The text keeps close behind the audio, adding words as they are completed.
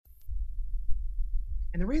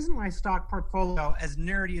And the reason why stock portfolio, as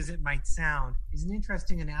nerdy as it might sound, is an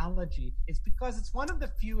interesting analogy. It's because it's one of the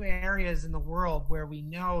few areas in the world where we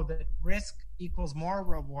know that risk equals more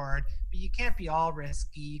reward, but you can't be all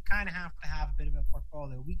risky. You kind of have to have a bit of a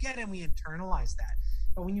portfolio. We get it and we internalize that.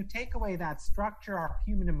 But when you take away that structure, our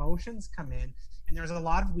human emotions come in, and there's a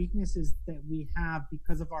lot of weaknesses that we have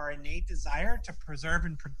because of our innate desire to preserve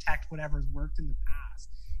and protect whatever's worked in the past.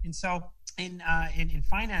 And so in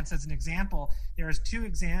finance, as an example, there's two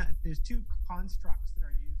constructs that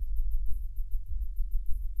are used.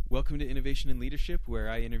 Welcome to Innovation and Leadership, where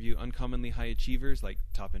I interview uncommonly high achievers like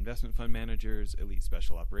top investment fund managers, elite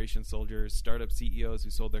special operations soldiers, startup CEOs who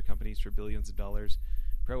sold their companies for billions of dollars,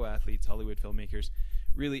 pro athletes, Hollywood filmmakers,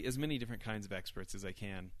 really as many different kinds of experts as I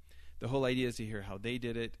can. The whole idea is to hear how they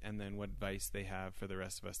did it and then what advice they have for the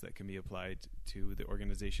rest of us that can be applied to the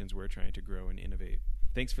organizations we're trying to grow and innovate.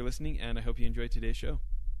 Thanks for listening, and I hope you enjoyed today's show.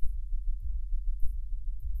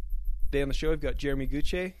 Today on the show, I've got Jeremy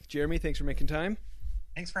Gauthier. Jeremy, thanks for making time.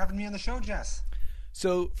 Thanks for having me on the show, Jess.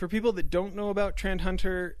 So for people that don't know about Trend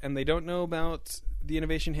Hunter and they don't know about the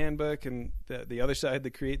Innovation Handbook and the other side, the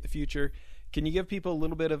Create the Future, can you give people a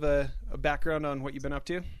little bit of a background on what you've been up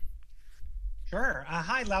to? Sure.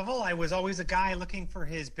 High level, I was always a guy looking for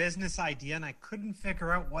his business idea, and I couldn't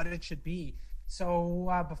figure out what it should be.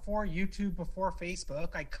 So before YouTube, before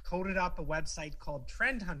Facebook, I coded up a website called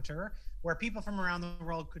Trend Hunter, where people from around the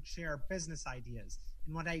world could share business ideas.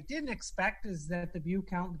 And what I didn't expect is that the view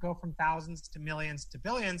count would go from thousands to millions to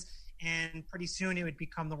billions, and pretty soon it would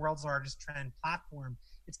become the world's largest trend platform.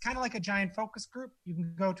 It's kind of like a giant focus group. You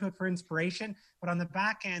can go to it for inspiration, but on the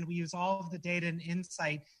back end, we use all of the data and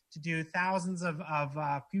insight to do thousands of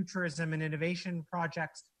futurism and innovation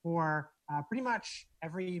projects for pretty much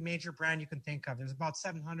every major brand you can think of. There's about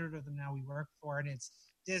 700 of them now we work for, and it's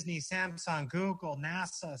Disney, Samsung, Google,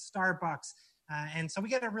 NASA, Starbucks. And so we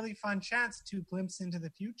get a really fun chance to glimpse into the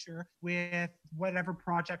future with whatever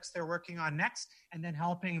projects they're working on next, and then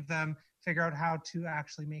helping them figure out how to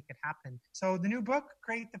actually make it happen. So the new book,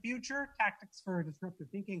 Create the Future, Tactics for Disruptive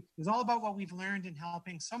Thinking, is all about what we've learned in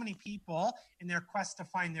helping so many people in their quest to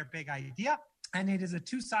find their big idea. And it is a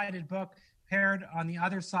two-sided book paired on the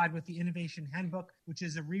other side with the Innovation Handbook, which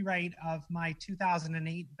is a rewrite of my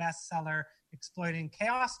 2008 bestseller, Exploiting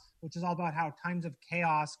Chaos, which is all about how times of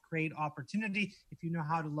chaos create opportunity if you know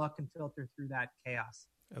how to look and filter through that chaos.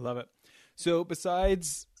 I love it. So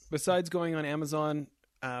besides going on Amazon,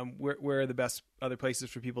 where are the best other places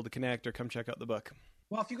for people to connect or come check out the book?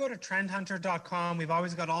 Well, if you go to trendhunter.com, we've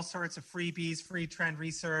always got all sorts of freebies, free trend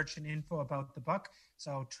research, and info about the book.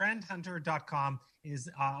 So trendhunter.com is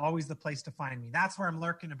always the place to find me. That's where I'm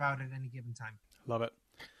lurking about at any given time. Love it.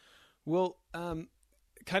 Well,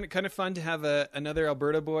 kind of fun to have another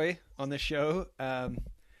Alberta boy on the show.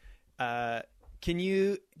 Can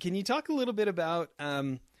you talk a little bit about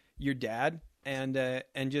your dad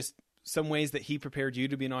and just some ways that he prepared you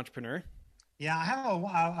to be an entrepreneur? Yeah, I have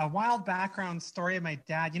a wild background story of my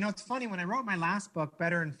dad. You know, it's funny, when I wrote my last book,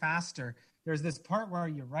 Better and Faster, there's this part where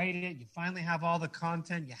you write it, you finally have all the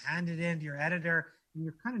content, you hand it in to your editor, and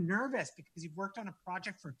you're kind of nervous because you've worked on a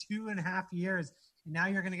project for 2.5 years, and now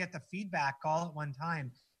you're going to get the feedback all at one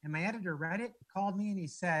time. And my editor read it, called me, and he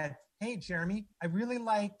said, "Hey, Jeremy, I really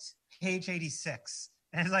liked page 86.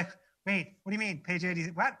 And I was like, "Wait, what do you mean, page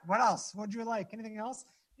 86? What else? What did you like? Anything else?"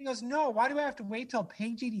 He goes, "No, why do I have to wait till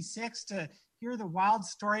page 86 to hear the wild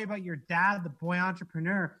story about your dad, the boy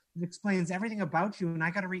entrepreneur? It explains everything about you, and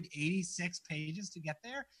I got to read 86 pages to get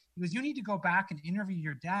there." He goes, "You need to go back and interview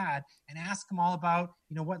your dad and ask him all about,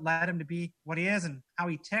 what led him to be what he is and how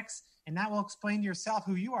he ticks, and that will explain to yourself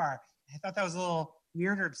who you are." I thought that was a little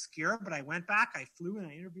weird or obscure, but I went back, I flew, and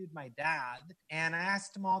I interviewed my dad, and I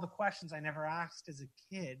asked him all the questions I never asked as a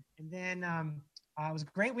kid. And then it was a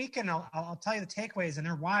great weekend. I'll tell you the takeaways, and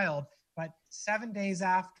they're wild. But 7 days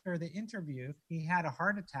after the interview, he had a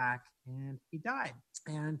heart attack and he died.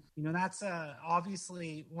 And, that's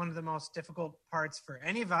obviously one of the most difficult parts for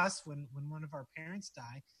any of us when one of our parents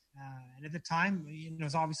die. And at the time, it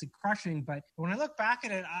was obviously crushing. But when I look back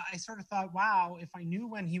at it, I sort of thought, wow, if I knew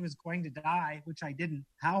when he was going to die, which I didn't,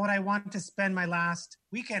 how would I want to spend my last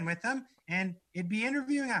weekend with him? And it'd be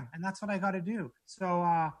interviewing him. And that's what I got to do. So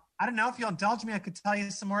I don't know if you'll indulge me. I could tell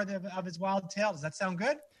you some more of his wild tale. Does that sound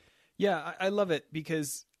good? Yeah, I love it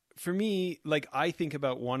because for me, I think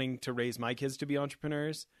about wanting to raise my kids to be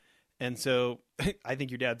entrepreneurs. And so I think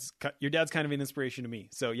your dad's kind of an inspiration to me.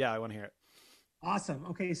 So yeah, I want to hear it. Awesome.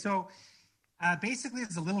 Okay. So Basically,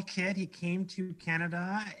 as a little kid, he came to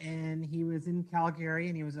Canada and he was in Calgary,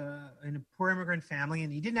 and he was in a poor immigrant family,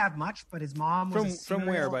 and he didn't have much, but his mom was from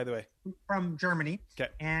where, by the way? From Germany.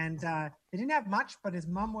 Okay. And they didn't have much, but his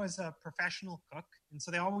mom was a professional cook, and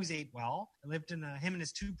so they always ate well. They lived in him and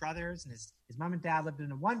his two brothers, and his mom and dad lived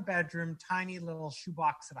in a one-bedroom, tiny little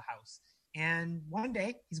shoebox of a house. And one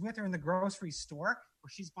day, he's with her in the grocery store where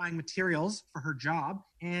she's buying materials for her job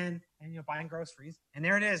and buying groceries. And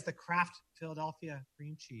there it is, the Kraft Philadelphia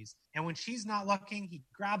cream cheese. And when she's not looking, he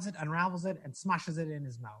grabs it, unravels it, and smushes it in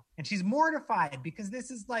his mouth. And she's mortified because this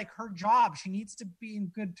is like her job. She needs to be in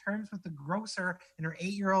good terms with the grocer, and her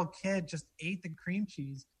 8-year-old kid just ate the cream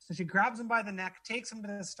cheese. So she grabs him by the neck, takes him to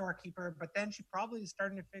the storekeeper, but then she probably is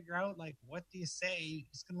starting to figure out, like, what do you say?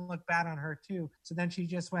 It's going to look bad on her too. So then she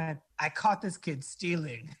just went, I caught this kid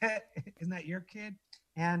stealing. Isn't that your kid?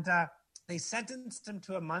 And they sentenced him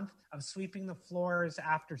to a month of sweeping the floors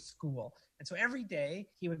after school. And so every day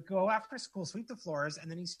he would go after school, sweep the floors, and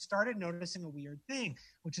then he started noticing a weird thing,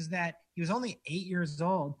 which is that he was only 8 years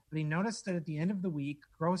old, but he noticed that at the end of the week,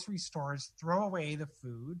 grocery stores throw away the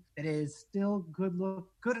food that is still good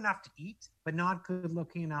enough to eat, but not good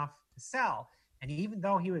looking enough to sell. And even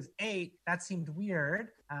though he was 8, that seemed weird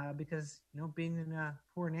because, being in a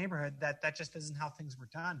poor neighborhood, that just isn't how things were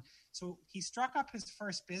done. So he struck up his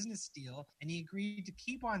first business deal, and he agreed to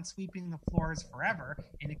keep on sweeping the floors forever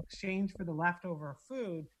in exchange for the leftover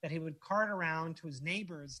food that he would cart around to his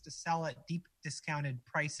neighbors to sell at deep discounted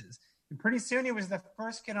prices. And pretty soon he was the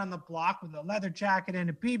first kid on the block with a leather jacket and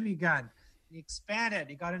a BB gun. He expanded.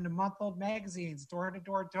 He got into month-old magazines,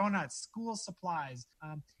 door-to-door donuts, school supplies,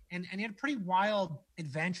 and he had a pretty wild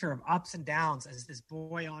adventure of ups and downs as this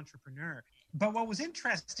boy entrepreneur. But what was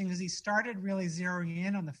interesting is he started really zeroing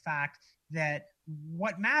in on the fact that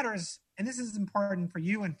what matters, and this is important for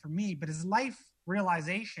you and for me, but his life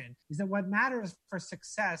realization is that what matters for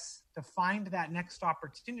success to find that next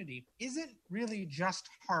opportunity isn't really just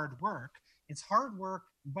hard work. It's hard work,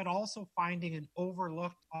 but also finding an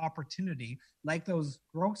overlooked opportunity like those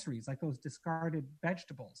groceries, like those discarded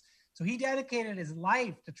vegetables. So he dedicated his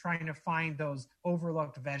life to trying to find those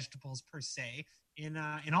overlooked vegetables, per se, in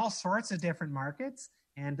all sorts of different markets.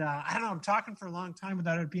 And I don't know, I'm talking for a long time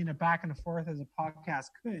without it being a back and forth as a podcast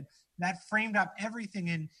could. That framed up everything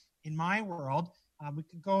in my world. We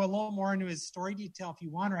could go a little more into his story detail if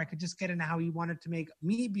you want, or I could just get into how he wanted to make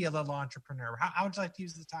me be a little entrepreneur. How would you like to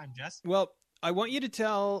use the time, Jess? Well, I want you to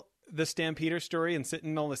tell the Stampeder story and sit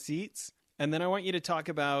in all the seats. And then I want you to talk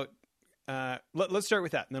about, let's start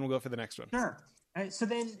with that, and then we'll go for the next one. Sure. So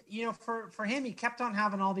then, for him, he kept on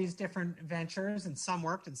having all these different ventures, and some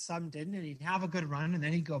worked and some didn't, and he'd have a good run, and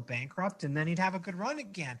then he'd go bankrupt, and then he'd have a good run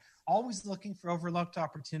again, always looking for overlooked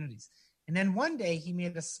opportunities. And then one day he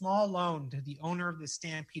made a small loan to the owner of the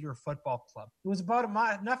Stampeder Football Club. It was about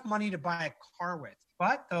enough money to buy a car with.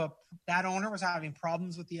 But that owner was having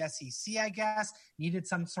problems with the SEC, I guess, needed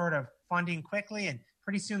some sort of funding quickly. And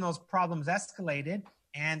pretty soon those problems escalated.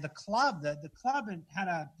 And the club had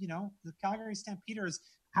the Calgary Stampeders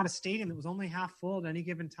had a stadium that was only half full at any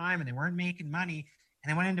given time, and they weren't making money,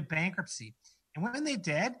 and they went into bankruptcy. And when they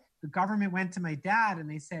did, the government went to my dad and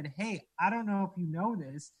they said, hey, I don't know if you know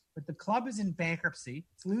this, but the club is in bankruptcy.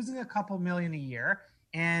 It's losing a couple million a year.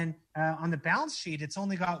 And on the balance sheet, it's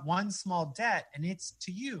only got one small debt, and it's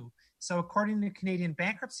to you. So according to Canadian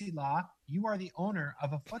bankruptcy law, you are the owner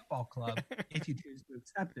of a football club if you choose to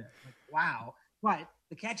accept it. Like, wow. But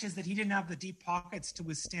the catch is that he didn't have the deep pockets to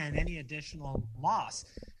withstand any additional loss.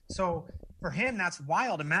 So for him, that's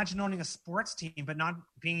wild. Imagine owning a sports team but not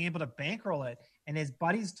being able to bankroll it. And his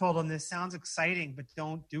buddies told him, this sounds exciting, but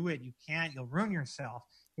don't do it. You can't. You'll ruin yourself.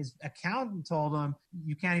 His accountant told him,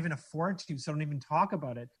 you can't even afford to, so don't even talk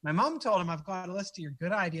about it. My mom told him, I've got a list of your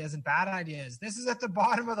good ideas and bad ideas. This is at the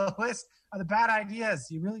bottom of the list of the bad ideas.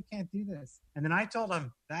 You really can't do this. And then I told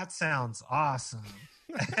him, that sounds awesome.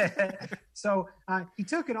 So he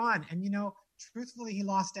took it on. And, truthfully, he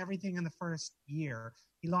lost everything in the first year.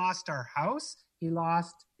 He lost our house. He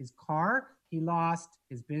lost his car. He lost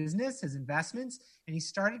his business, his investments. And he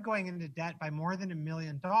started going into debt by more than $1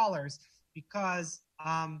 million because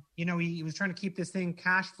he was trying to keep this thing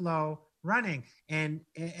cash flow running. And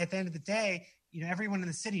at the end of the day, everyone in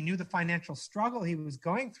the city knew the financial struggle he was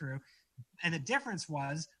going through. And the difference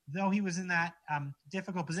was, though he was in that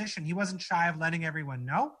difficult position, he wasn't shy of letting everyone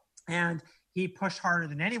know. And he pushed harder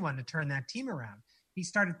than anyone to turn that team around. He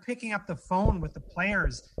started picking up the phone with the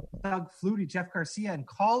players, Doug Flutie, Jeff Garcia, and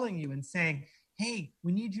calling you and saying, hey,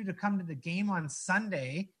 we need you to come to the game on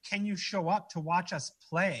Sunday. Can you show up to watch us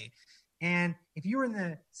play? And if you were in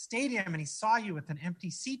the stadium and he saw you with an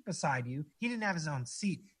empty seat beside you, he didn't have his own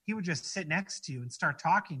seat. He would just sit next to you and start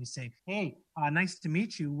talking. You say, hey, nice to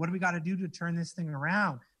meet you. What do we got to do to turn this thing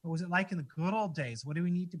around? What was it like in the good old days? What do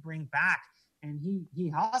we need to bring back? And he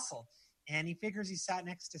hustled. And he figures he sat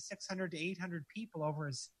next to 600 to 800 people over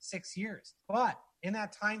his 6 years. But in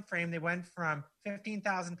that time frame, they went from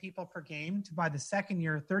 15,000 people per game to, by the second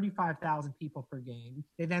year, 35,000 people per game.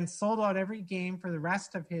 They then sold out every game for the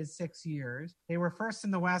rest of his 6 years. They were first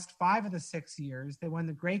in the West 5 of the 6 years. They won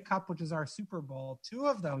the Grey Cup, which is our Super Bowl, 2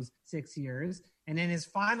 of those 6 years. And in his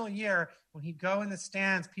final year, when he'd go in the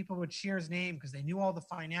stands, people would cheer his name because they knew all the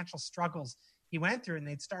financial struggles he went through, and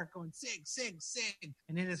they'd start going, Sig, Sig, Sig.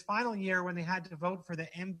 And in his final year, when they had to vote for the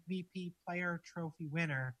MVP player trophy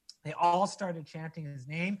winner, they all started chanting his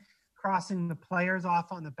name, crossing the players off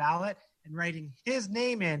on the ballot and writing his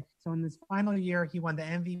name in. So in this final year, he won the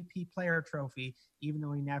MVP player trophy, even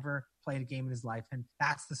though he never played a game in his life. And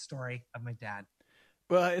that's the story of my dad.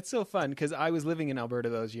 Well, it's so fun because I was living in Alberta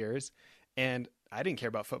those years and I didn't care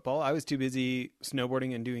about football. I was too busy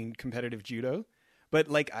snowboarding and doing competitive judo. But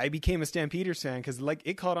like I became a Stampeders fan because like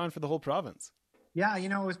it caught on for the whole province. Yeah,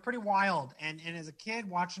 it was pretty wild. And as a kid,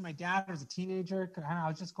 watching my dad as a teenager, I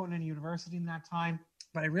was just going into university in that time.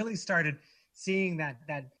 But I really started seeing that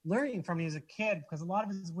learning from me as a kid, because a lot of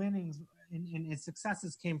his winnings and his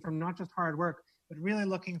successes came from not just hard work, but really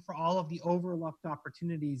looking for all of the overlooked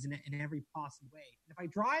opportunities in every possible way. And if I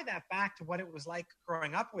drive that back to what it was like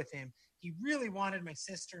growing up with him, he really wanted my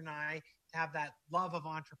sister and I to have that love of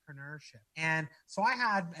entrepreneurship. And so I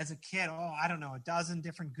had, as a kid, a dozen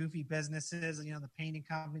different goofy businesses, the painting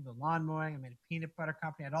company, the lawn mowing, I made a peanut butter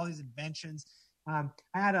company, I had all these inventions. I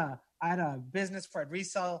had a business where I'd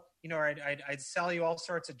resell, I'd sell you all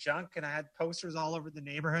sorts of junk, and I had posters all over the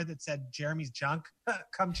neighborhood that said Jeremy's Junk.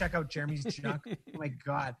 Come check out Jeremy's Junk. Oh my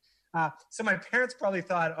God. So my parents probably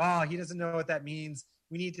thought, he doesn't know what that means.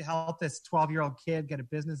 We need to help this 12-year-old kid get a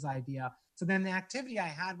business idea. So then the activity I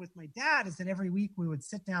had with my dad is that every week we would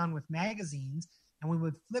sit down with magazines and we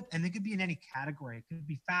would flip, and they could be in any category. It could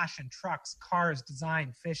be fashion, trucks, cars,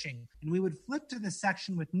 design, fishing. And we would flip to the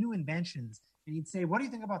section with new inventions. And he'd say, what do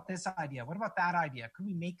you think about this idea? What about that idea? Could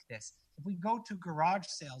we make this? If we go to garage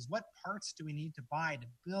sales, what parts do we need to buy to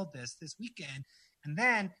build this weekend? And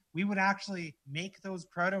then we would actually make those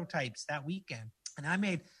prototypes that weekend. And I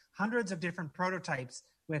made hundreds of different prototypes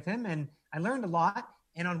with him, and I learned a lot.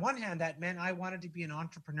 And on one hand, that meant I wanted to be an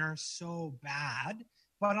entrepreneur so bad.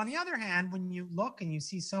 But on the other hand, when you look and you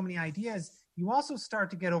see so many ideas, you also start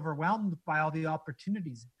to get overwhelmed by all the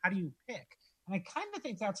opportunities. How do you pick? And I kind of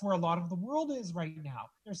think that's where a lot of the world is right now.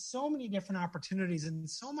 There's so many different opportunities and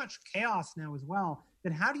so much chaos now as well,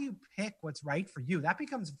 that how do you pick what's right for you? That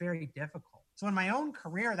becomes very difficult. So in my own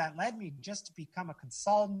career, that led me just to become a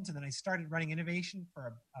consultant. And then I started running innovation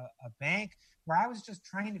for a bank, where I was just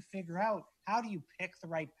trying to figure out, how do you pick the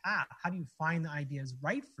right path? How do you find the ideas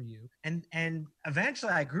right for you? And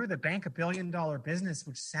eventually I grew the bank $1 billion business,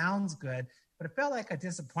 which sounds good, but it felt like a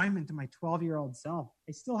disappointment to my 12-year-old self.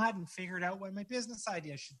 I still hadn't figured out what my business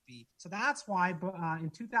idea should be. So that's why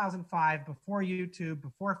in 2005, before YouTube,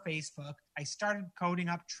 before Facebook, I started coding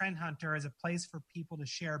up Trend Hunter as a place for people to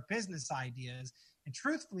share business ideas. And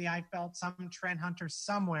truthfully, I felt some trend hunter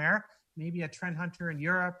somewhere, maybe a trend hunter in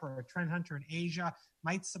Europe or a trend hunter in Asia,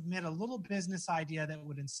 might submit a little business idea that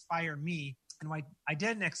would inspire me. And what I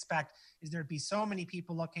didn't expect is there'd be so many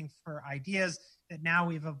people looking for ideas that now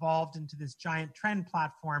we've evolved into this giant trend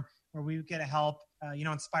platform where we get to help,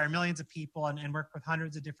 inspire millions of people and work with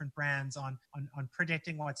hundreds of different brands on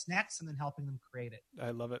predicting what's next and then helping them create it.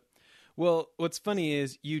 I love it. Well, what's funny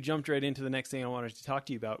is you jumped right into the next thing I wanted to talk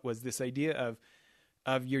to you about, was this idea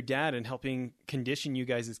of your dad and helping condition you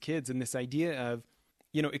guys as kids, and this idea of,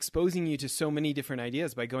 exposing you to so many different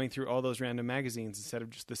ideas by going through all those random magazines instead of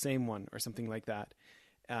just the same one or something like that.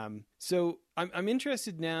 So I'm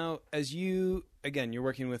interested now, as you're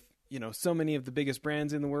working with, so many of the biggest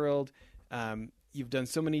brands in the world. You've done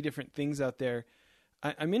so many different things out there.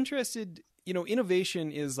 I'm interested,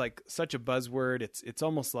 innovation is like such a buzzword. It's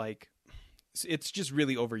almost like it's just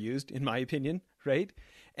really overused, in my opinion, right?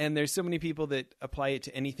 And there's so many people that apply it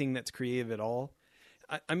to anything that's creative at all.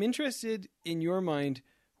 I'm interested in your mind,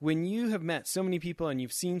 when you have met so many people and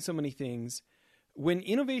you've seen so many things, when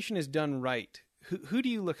innovation is done right, who do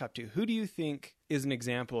you look up to? Who do you think is an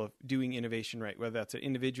example of doing innovation right, whether that's an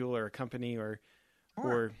individual or a company or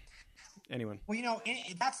anyone? Well,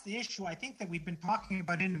 that's the issue. I think that we've been talking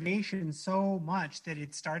about innovation so much that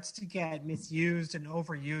it starts to get misused and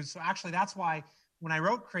overused. So actually, that's why when I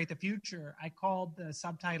wrote Create the Future, I called the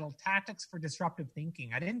subtitle Tactics for Disruptive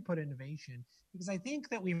Thinking. I didn't put innovation because I think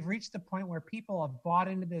that we've reached the point where people have bought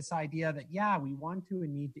into this idea that, yeah, we want to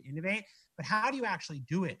and need to innovate, but how do you actually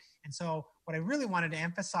do it? And so what I really wanted to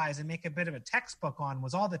emphasize and make a bit of a textbook on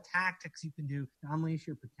was all the tactics you can do to unleash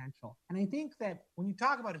your potential. And I think that when you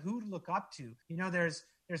talk about who to look up to, there's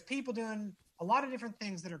people doing a lot of different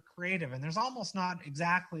things that are creative, and there's almost not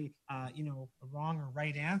exactly, a wrong or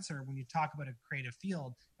right answer when you talk about a creative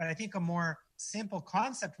field. But I think a more simple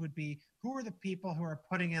concept would be, who are the people who are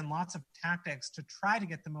putting in lots of tactics to try to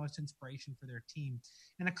get the most inspiration for their team?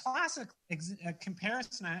 And a classic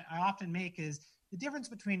comparison I often make is the difference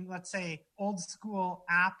between, let's say, old school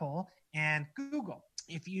Apple and Google.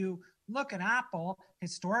 If you look at Apple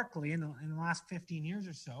historically in the last 15 years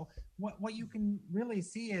or so, what you can really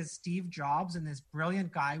see is Steve Jobs and this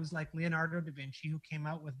brilliant guy who's like Leonardo da Vinci, who came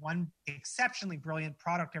out with one exceptionally brilliant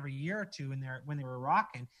product every year or two when they were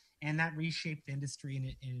rocking. And that reshaped the industry and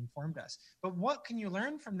it informed us. But what can you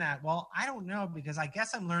learn from that? Well, I don't know, because I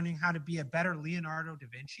guess I'm learning how to be a better Leonardo da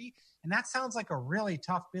Vinci. And that sounds like a really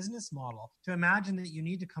tough business model, to imagine that you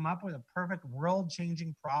need to come up with a perfect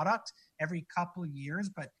world-changing product every couple of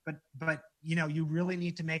years. But you really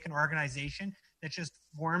need to make an organization that just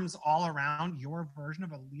forms all around your version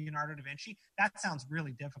of a Leonardo da Vinci. That sounds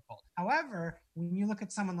really difficult. However, when you look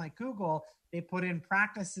at someone like Google, they put in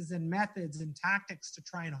practices and methods and tactics to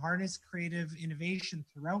try and harness creative innovation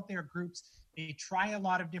throughout their groups. They try a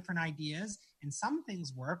lot of different ideas, and some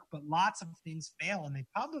things work, but lots of things fail, and they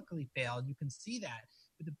publicly fail, and you can see that.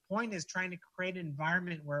 But the point is trying to create an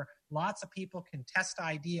environment where lots of people can test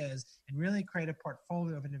ideas and really create a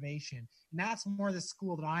portfolio of innovation. And that's more the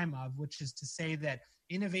school that I'm of, which is to say that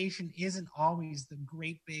innovation isn't always the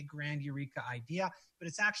great, big, grand eureka idea, but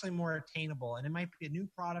it's actually more attainable. And it might be a new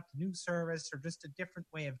product, a new service, or just a different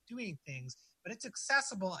way of doing things, but it's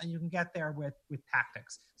accessible and you can get there with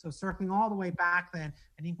tactics. So circling all the way back then,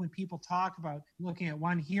 I think when people talk about looking at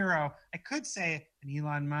one hero, I could say an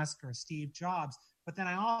Elon Musk or Steve Jobs, but then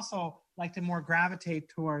I also like to more gravitate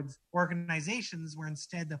towards organizations where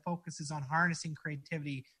instead the focus is on harnessing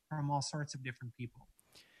creativity from all sorts of different people.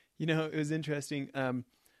 It was interesting.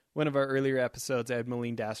 One of our earlier episodes, I had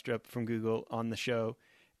Malene Dastrup from Google on the show,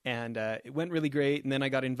 and it went really great. And then I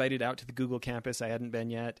got invited out to the Google campus. I hadn't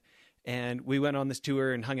been yet. And we went on this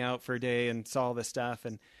tour and hung out for a day and saw all this stuff.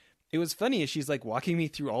 And it was funny, she's like walking me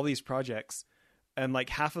through all these projects, and like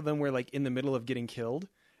half of them were like in the middle of getting killed,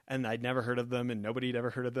 and I'd never heard of them and nobody had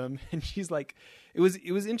ever heard of them. And she's like, it was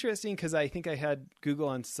interesting because I think I had Google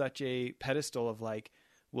on such a pedestal of like,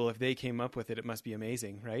 well, if they came up with it, it must be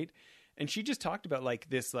amazing, right? And she just talked about like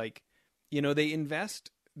this, like,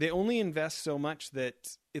 they only invest so much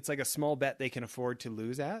that it's like a small bet they can afford to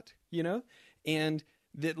lose at, and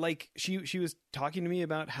that like she was talking to me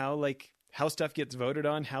about how stuff gets voted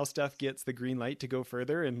on, how stuff gets the green light to go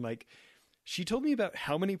further. And like, she told me about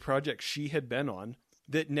how many projects she had been on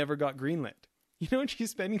that never got greenlit, and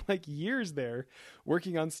she's spending like years there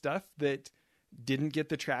working on stuff that didn't get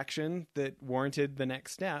the traction that warranted the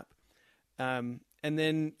next step. And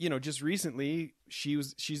then, just recently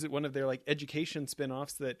she's at one of their like education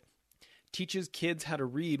spinoffs that teaches kids how to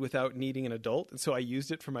read without needing an adult. And so I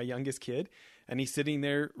used it for my youngest kid, and he's sitting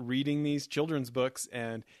there reading these children's books,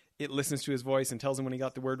 and it listens to his voice and tells him when he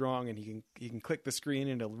got the word wrong, and he can click the screen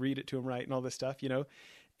and it'll read it to him right and all this stuff,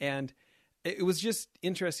 and it was just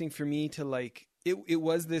interesting for me to like, it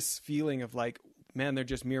was this feeling of like, man, they're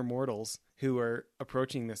just mere mortals who are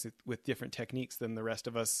approaching this with different techniques than the rest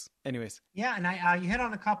of us. Anyways. Yeah. And you hit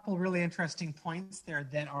on a couple really interesting points there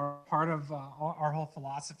that are part of our whole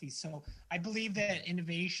philosophy. So I believe that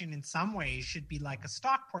innovation in some ways should be like a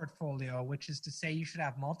stock portfolio, which is to say you should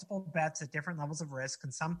have multiple bets at different levels of risk,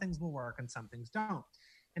 and some things will work and some things don't.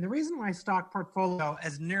 And the reason why stock portfolio,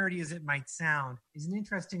 as nerdy as it might sound, is an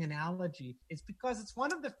interesting analogy is because it's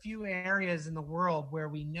one of the few areas in the world where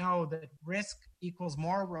we know that risk equals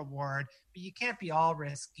more reward, but you can't be all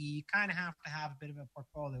risky. You kind of have to have a bit of a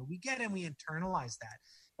portfolio. We get and we internalize that.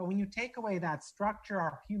 But when you take away that structure,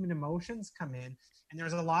 our human emotions come in, and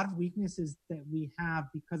there's a lot of weaknesses that we have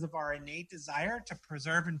because of our innate desire to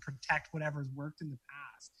preserve and protect whatever's worked in the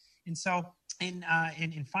past. And so in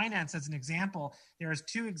finance, as an example, there's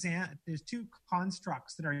two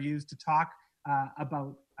constructs that are used to talk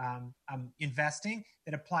about investing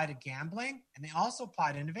that apply to gambling, and they also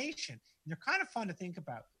apply to innovation. And they're kind of fun to think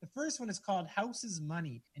about. The first one is called House is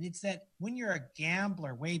Money. And it's that when you're a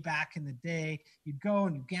gambler way back in the day, you'd go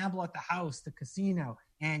and you gamble at the house, the casino,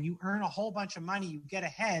 and you earn a whole bunch of money, you get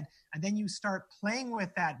ahead, and then you start playing with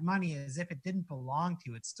that money as if it didn't belong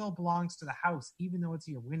to you. It still belongs to the house, even though it's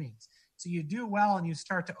your winnings. So you do well and you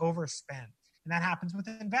start to overspend. And that happens with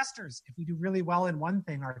investors. If we do really well in one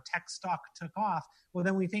thing, our tech stock took off, well,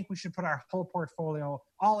 then we think we should put our whole portfolio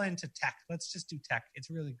all into tech. Let's just do tech.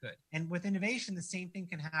 It's really good. And with innovation, the same thing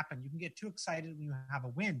can happen. You can get too excited when you have a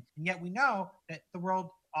win. And yet we know that the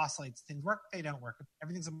world oscillates. Things work, they don't work.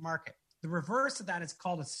 Everything's a market. The reverse of that is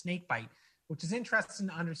called a snake bite, which is interesting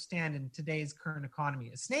to understand in today's current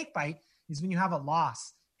economy. A snake bite is when you have a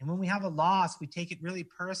loss. And when we have a loss, we take it really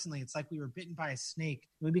personally. It's like we were bitten by a snake.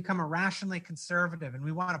 We become irrationally conservative and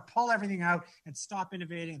we want to pull everything out and stop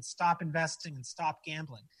innovating and stop investing and stop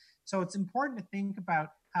gambling. So it's important to think about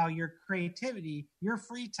how your creativity, your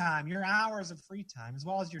free time, your hours of free time, as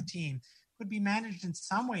well as your team, could be managed in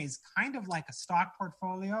some ways kind of like a stock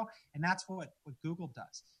portfolio. And that's what Google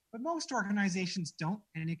does. But most organizations don't,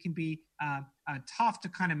 and it can be tough to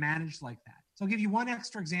kind of manage like that. So I'll give you one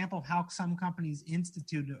extra example of how some companies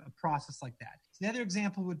institute a process like that. So the other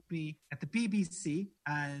example would be at the BBC,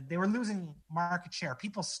 they were losing market share.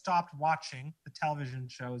 People stopped watching the television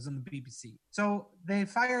shows on the BBC. So they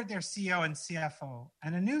fired their CEO and CFO,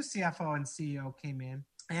 and a new CFO and CEO came in,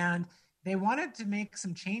 and they wanted to make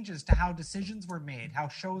some changes to how decisions were made, how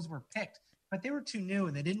shows were picked. But they were too new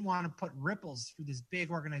and they didn't want to put ripples through this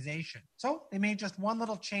big organization. So they made just one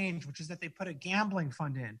little change, which is that they put a gambling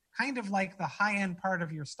fund in, kind of like the high-end part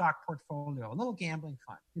of your stock portfolio, a little gambling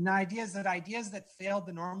fund. And the idea is that ideas that failed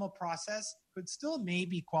the normal process could still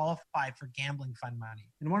maybe qualify for gambling fund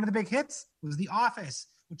money. And one of the big hits was The Office,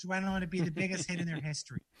 which went on to be the biggest hit in their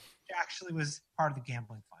history. It actually was part of the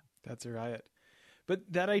gambling fund. That's a riot. But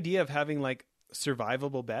that idea of having like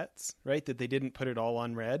survivable bets, right? That they didn't put it all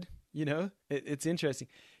on red. You know, it's interesting.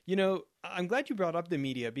 You know, I'm glad you brought up the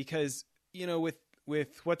media because, you know, with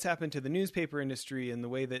what's happened to the newspaper industry and the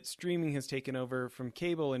way that streaming has taken over from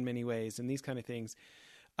cable in many ways and these kind of things,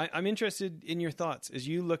 I'm interested in your thoughts as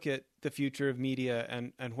you look at the future of media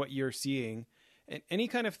and what you're seeing. And any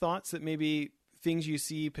kind of thoughts that maybe things you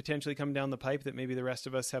see potentially come down the pipe that maybe the rest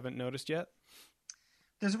of us haven't noticed yet?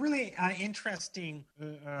 There's a really interesting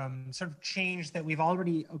sort of change that we've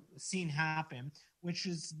already seen happen, which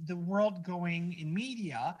is the world going in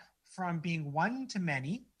media from being one to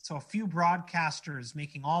many, so a few broadcasters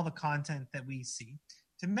making all the content that we see,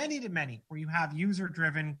 to many, where you have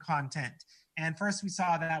user-driven content. And first we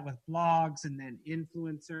saw that with blogs and then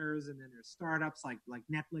influencers and then there's startups like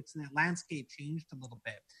Netflix, and that landscape changed a little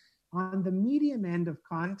bit. On the medium end of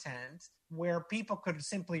content, where people could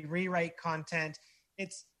simply rewrite content,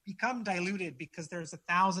 it's become diluted because there's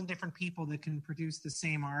 1,000 different people that can produce the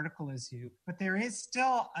same article as you. But there is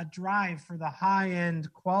still a drive for the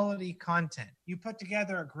high-end quality content. You put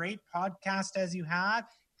together a great podcast as you have,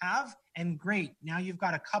 and great. Now you've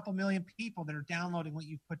got a couple million people that are downloading what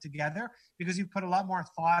you've put together because you've put a lot more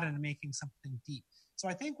thought into making something deep. So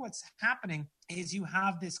I think what's happening is you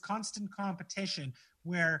have this constant competition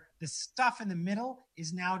where the stuff in the middle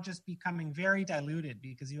is now just becoming very diluted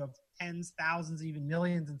because you have tens, thousands, even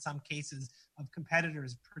millions in some cases of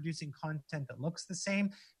competitors producing content that looks the same.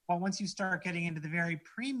 But once you start getting into the very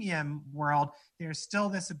premium world, there's still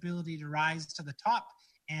this ability to rise to the top.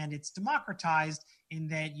 And it's democratized in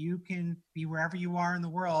that you can be wherever you are in the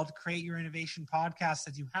world, create your innovation podcast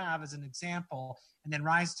that you have as an example, and then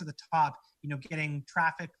rise to the top, you know, getting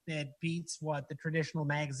traffic that beats what the traditional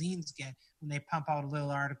magazines get when they pump out a little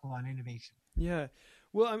article on innovation. Yeah.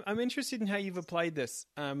 Well, I'm interested in how you've applied this.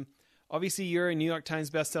 Obviously, you're a New York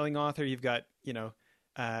Times bestselling author. You've got, you know,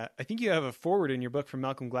 I think you have a foreword in your book from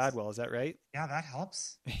Malcolm Gladwell. Is that right? Yeah, that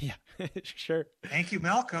helps. Yeah, sure. Thank you,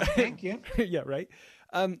 Malcolm. Thank you. Yeah, right.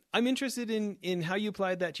 I'm interested in how you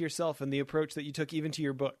applied that to yourself and the approach that you took even to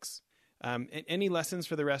your books. Any lessons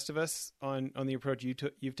for the rest of us on the approach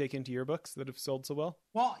you've taken to your books that have sold so well?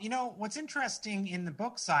 Well, you know, what's interesting in the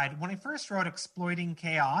book side, when I first wrote Exploiting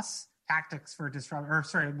Chaos, Tactics for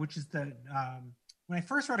Disruption, which is when I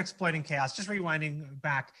first wrote Exploiting Chaos, just rewinding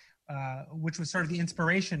back, which was sort of the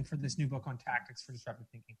inspiration for this new book on tactics for disruptive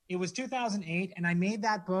thinking. It was 2008, and I made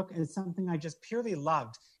that book as something I just purely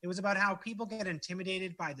loved. It was about how people get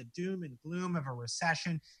intimidated by the doom and gloom of a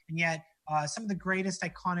recession, and yet some of the greatest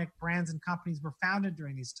iconic brands and companies were founded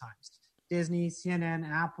during these times. Disney, CNN,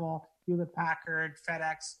 Apple, Hewlett-Packard,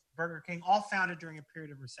 FedEx, Burger King, all founded during a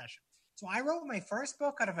period of recession. So I wrote my first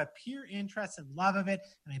book out of a pure interest and love of it,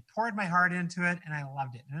 and I poured my heart into it, and I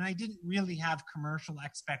loved it. And I didn't really have commercial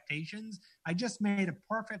expectations. I just made a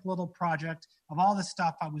perfect little project of all the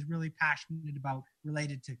stuff I was really passionate about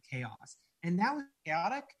related to chaos. And that was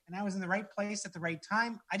chaotic, and I was in the right place at the right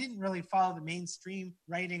time. I didn't really follow the mainstream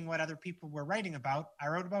writing what other people were writing about. I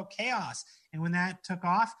wrote about chaos. And when that took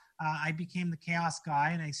off, I became the chaos guy,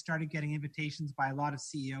 and I started getting invitations by a lot of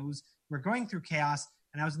CEOs who were going through chaos,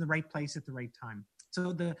 and I was in the right place at the right time.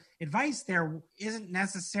 So the advice there isn't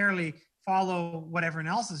necessarily follow what everyone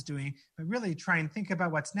else is doing, but really try and think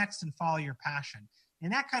about what's next and follow your passion.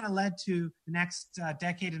 And that kind of led to the next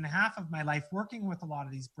decade and a half of my life working with a lot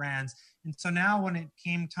of these brands. And so now when it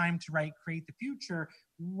came time to write Create the Future,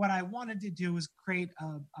 what I wanted to do was create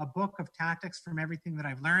a book of tactics from everything that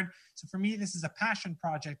I've learned. So for me, this is a passion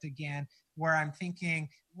project again, where I'm thinking,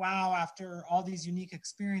 wow, after all these unique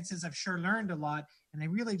experiences, I've sure learned a lot. And I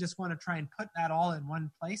really just want to try and put that all in one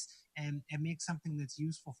place and make something that's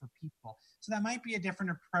useful for people. So that might be a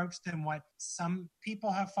different approach than what some people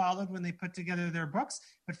have followed when they put together their books.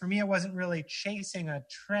 But for me, I wasn't really chasing a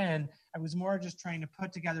trend. I was more just trying to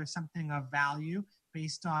put together something of value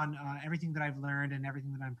based on everything that I've learned and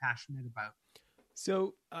everything that I'm passionate about.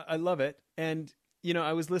 So I love it. And, you know,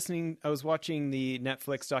 I was watching the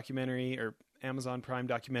Netflix documentary or Amazon Prime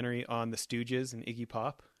documentary on the Stooges and Iggy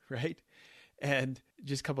Pop, right? And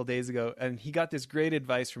just a couple of days ago, and he got this great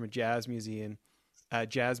advice from a jazz musician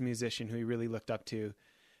who he really looked up to,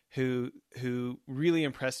 who really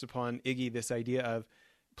impressed upon Iggy this idea of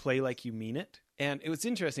play like you mean it. And it was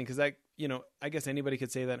interesting because I guess anybody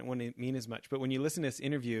could say that it wouldn't mean as much, but when you listen to this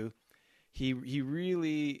interview, it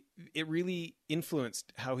really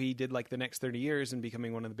influenced how he did like the next 30 years and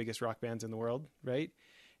becoming one of the biggest rock bands in the world, right?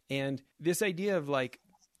 And this idea of like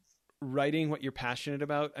writing what you're passionate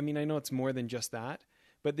about, I mean, I know it's more than just that,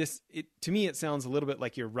 but to me, it sounds a little bit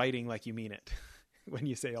like you're writing like you mean it when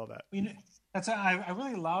you say all that. I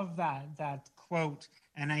really love that quote.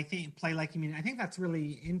 And I think play like you mean, I think that's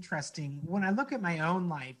really interesting. When I look at my own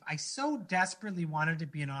life, I so desperately wanted to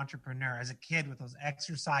be an entrepreneur as a kid with those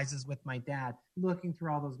exercises with my dad, looking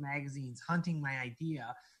through all those magazines, hunting my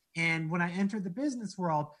idea. And when I entered the business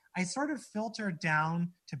world, I sort of filtered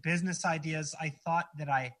down to business ideas I thought that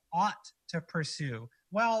I ought to pursue.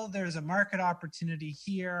 Well, there's a market opportunity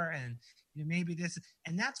here, and maybe this,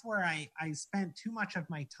 and that's where I spent too much of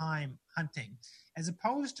my time hunting, as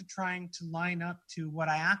opposed to trying to line up to what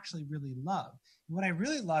I actually really love. And what I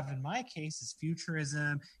really love in my case is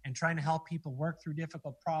futurism and trying to help people work through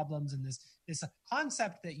difficult problems, and this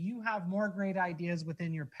concept that you have more great ideas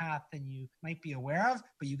within your path than you might be aware of,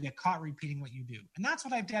 but you get caught repeating what you do. And that's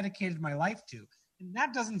what I've dedicated my life to. And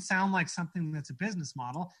that doesn't sound like something that's a business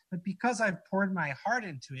model, but because I've poured my heart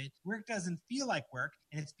into it, work doesn't feel like work,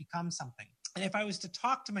 and it's become something. And if I was to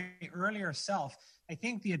talk to my earlier self, I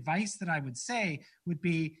think the advice that I would say would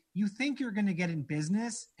be, you think you're going to get in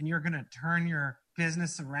business and you're going to turn your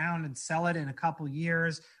business around and sell it in a couple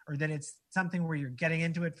years, or that it's something where you're getting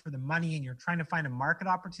into it for the money and you're trying to find a market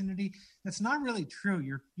opportunity. That's not really true.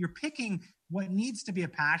 You're picking what needs to be a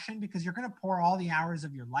passion because you're going to pour all the hours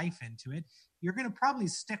of your life into it. You're going to probably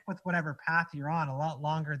stick with whatever path you're on a lot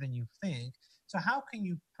longer than you think. So how can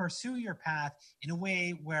you pursue your path in a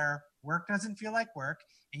way where work doesn't feel like work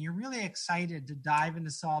and you're really excited to dive into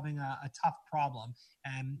solving a tough problem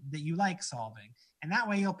that you like solving? And that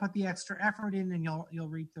way you'll put the extra effort in and you'll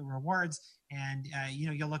reap the rewards, and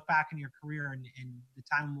you'll look back in your career and the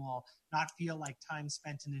time will not feel like time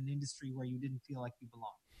spent in an industry where you didn't feel like you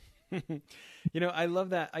belong. I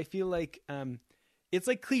love that. I feel like it's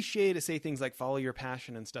like cliche to say things like follow your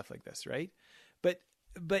passion and stuff like this, right?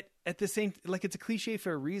 But at the same, like, it's a cliche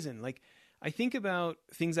for a reason. Like, I think about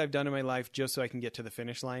things I've done in my life just so I can get to the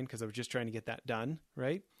finish line because I was just trying to get that done,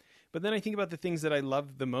 right? But then I think about the things that I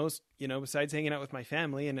love the most, besides hanging out with my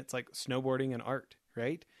family, and it's like snowboarding and art,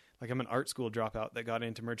 right? Like, I'm an art school dropout that got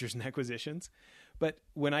into mergers and acquisitions. But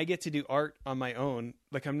when I get to do art on my own,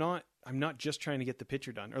 like, I'm not just trying to get the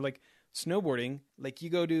picture done. Or like snowboarding, like you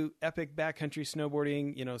go do epic backcountry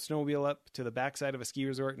snowboarding, snowmobile up to the backside of a ski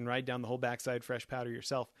resort and ride down the whole backside fresh powder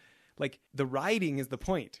yourself. Like, the riding is the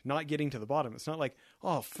point, not getting to the bottom. It's not like,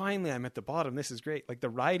 oh, finally I'm at the bottom, this is great. Like, the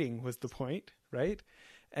riding was the point, right?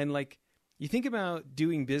 And like, you think about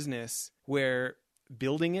doing business where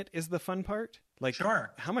building it is the fun part. Like,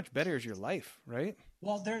 sure. How much better is your life, right?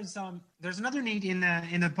 Well, there's another need in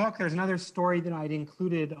the book. There's another story that I'd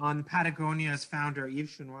included on Patagonia's founder,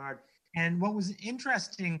 Yves Chouinard. And what was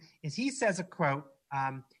interesting is he says a quote,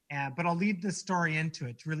 but I'll lead the story into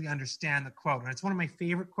it to really understand the quote. And it's one of my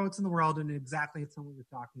favorite quotes in the world, and exactly it's what we're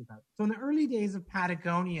talking about. So in the early days of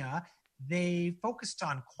Patagonia, they focused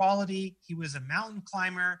on quality. He was a mountain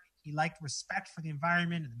climber. He liked respect for the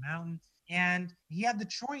environment and the mountain. And he had the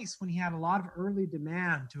choice when he had a lot of early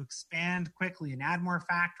demand to expand quickly and add more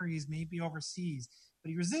factories, maybe overseas. but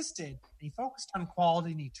he resisted and he focused on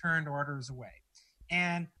quality and he turned orders away.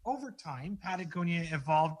 And over time, Patagonia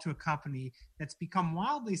evolved to a company that's become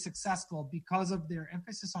wildly successful because of their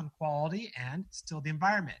emphasis on quality and still the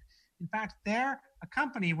environment. In fact, they're a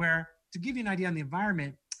company where, to give you an idea on the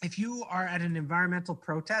environment, if you are at an environmental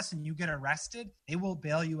protest and you get arrested, they will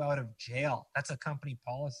bail you out of jail. That's a company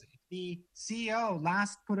policy. The CEO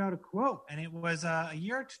last put out a quote, and it was a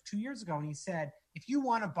year or 2 years ago, and he said, if you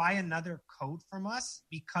want to buy another coat from us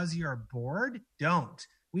because you're bored, don't.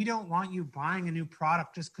 We don't want you buying a new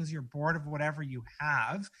product just because you're bored of whatever you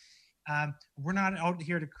have. We're not out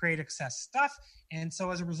here to create excess stuff. And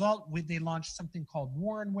so as a result, they launched something called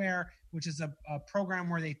Worn Wear, which is a program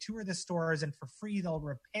where they tour the stores and for free, they'll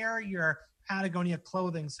repair your Patagonia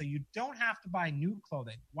clothing so you don't have to buy new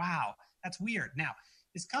clothing. Wow, that's weird. Now,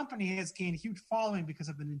 this company has gained a huge following because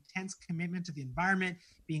of an intense commitment to the environment,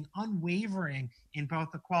 being unwavering in both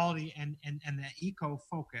the quality and the eco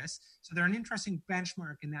focus. So they're an interesting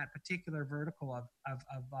benchmark in that particular vertical of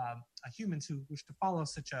humans who wish to follow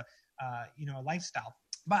such a lifestyle.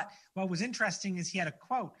 But what was interesting is he had a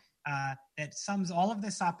quote that sums all of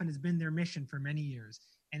this up and has been their mission for many years.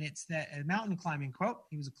 And it's a mountain climbing quote.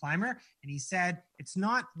 He was a climber, and he said, it's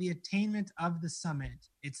not the attainment of the summit,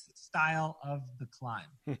 it's the style of the climb.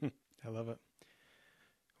 I love it.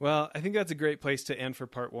 Well, I think that's a great place to end for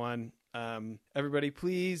part one. Everybody,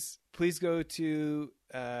 please go to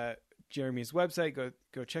Jeremy's website.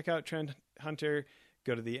 Go check out Trend Hunter.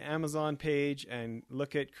 Go to the Amazon page and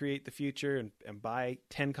look at Create the Future and buy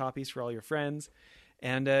 10 copies for all your friends.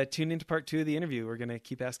 And tune into part 2 of the interview. We're going to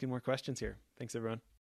keep asking more questions here. Thanks, everyone.